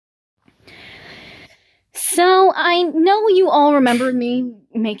So, I know you all remember me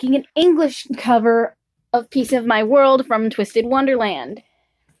making an English cover of Piece of My World from Twisted Wonderland.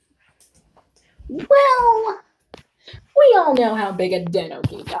 Well, we all know how big a Den-O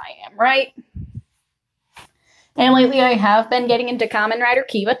geek I am, right? And lately I have been getting into Kamen Rider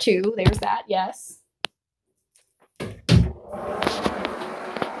Kiva too. There's that, yes.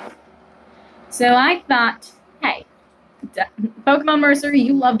 So I thought, hey, Pokemon Mercer,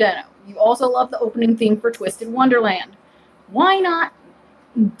 you love Den-O. You also love the opening theme for Twisted Wonderland. Why not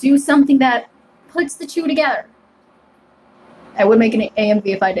do something that puts the two together? I would make an AMV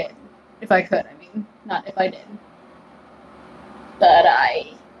if I did. If I could, I mean. Not if I did. But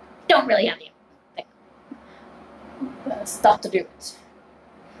I don't really have the stuff to do it.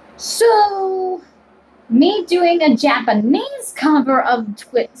 So, me doing a Japanese cover of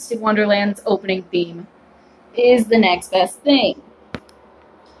Twisted Wonderland's opening theme is the next best thing.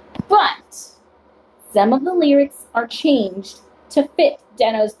 But some of the lyrics are changed to fit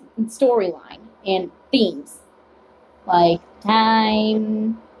Den-O's storyline and themes. Like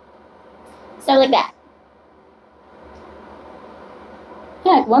time, stuff like that.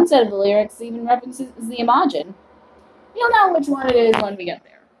 Heck, one set of the lyrics even references the Imagine. You'll know which one it is when we get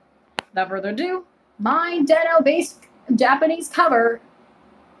there. Without further ado, my Den-O-based Japanese cover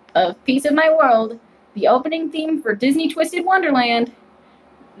of Piece of My World, the opening theme for Disney Twisted Wonderland,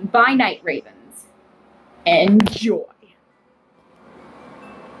 by Night Ravens. Enjoy!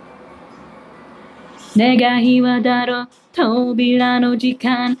 Negai wa darou, Tobira no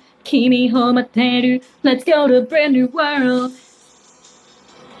Jikan, kimi o matteru, let's go to a brand new world.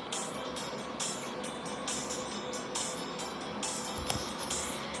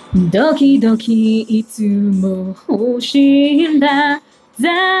 Doki-doki, itsumo, hoshinda,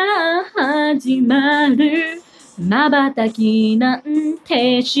 Hajimaru, Mabataki,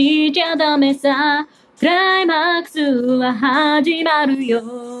 nante, Shichya dame sa, Kuraimakkusu wa Hajimaru yo.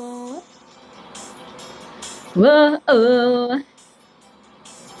 Wuh-oh.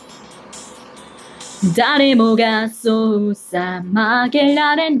 Daremo ga sou sa,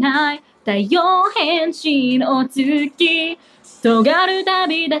 makerarenai, Taiyou henshin o Tsuki, Togaru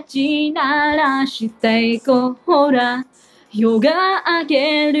Tabidatchi narashite iko hora,夜が明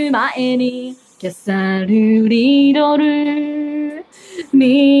ける前にKesaru Riddoru、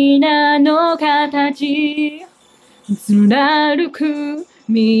皆の形貫く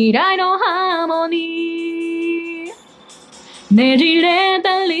未来のハーモニー、ねじれ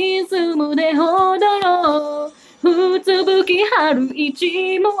たリズムで踊ろう、ふつぶき春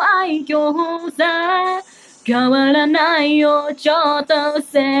一も愛嬌さ、変わらないよ、ちょっと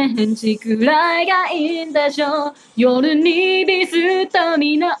センチくらいがいいんでしょう、夜にビスと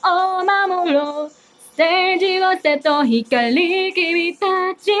皆を守ろう、ステージをせと光君た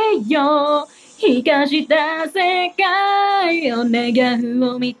ちよ、生かした世界を願う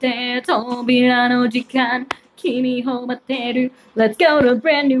を見て、扉の時間君を待ってる、 Let's go to a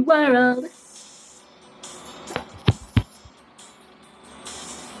brand new world.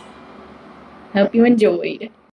 Hope you enjoyed.